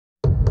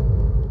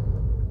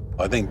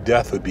I think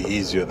death would be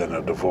easier than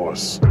a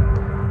divorce.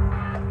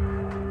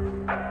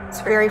 It's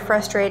very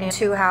frustrating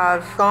to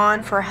have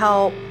gone for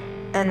help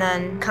and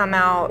then come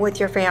out with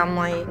your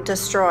family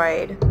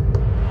destroyed.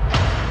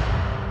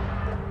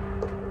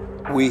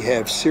 We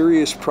have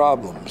serious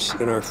problems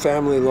in our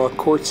family law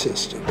court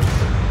system.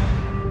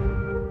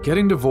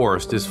 Getting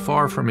divorced is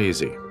far from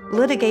easy.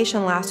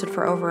 Litigation lasted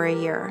for over a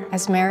year. I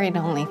was married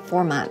only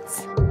 4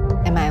 months,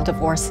 and my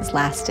divorce has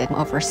lasted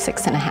over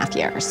 6.5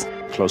 years.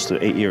 Close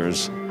to 8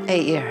 years.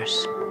 8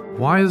 years.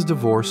 Why is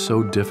divorce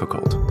so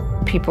difficult?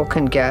 People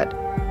can get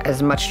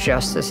as much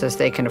justice as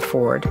they can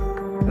afford.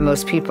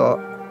 Most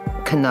people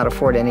cannot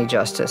afford any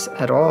justice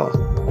at all.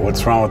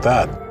 What's wrong with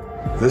that?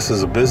 This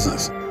is a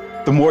business.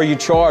 The more you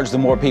charge, the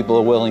more people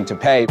are willing to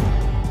pay.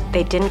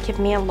 They didn't give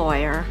me a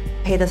lawyer.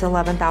 Pay this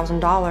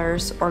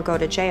 $11,000 or go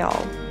to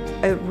jail.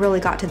 It really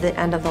got to the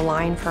end of the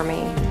line for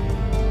me.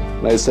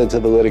 I said to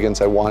the litigants,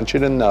 I want you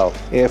to know,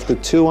 after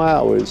 2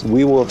 hours,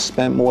 we will have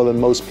spent more than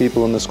most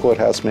people in this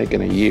courthouse make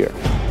in a year.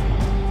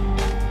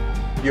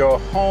 Your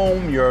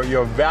home,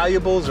 your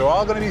valuables are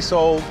all going to be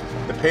sold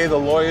to pay the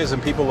lawyers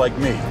and people like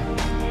me.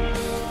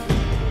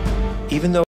 Even though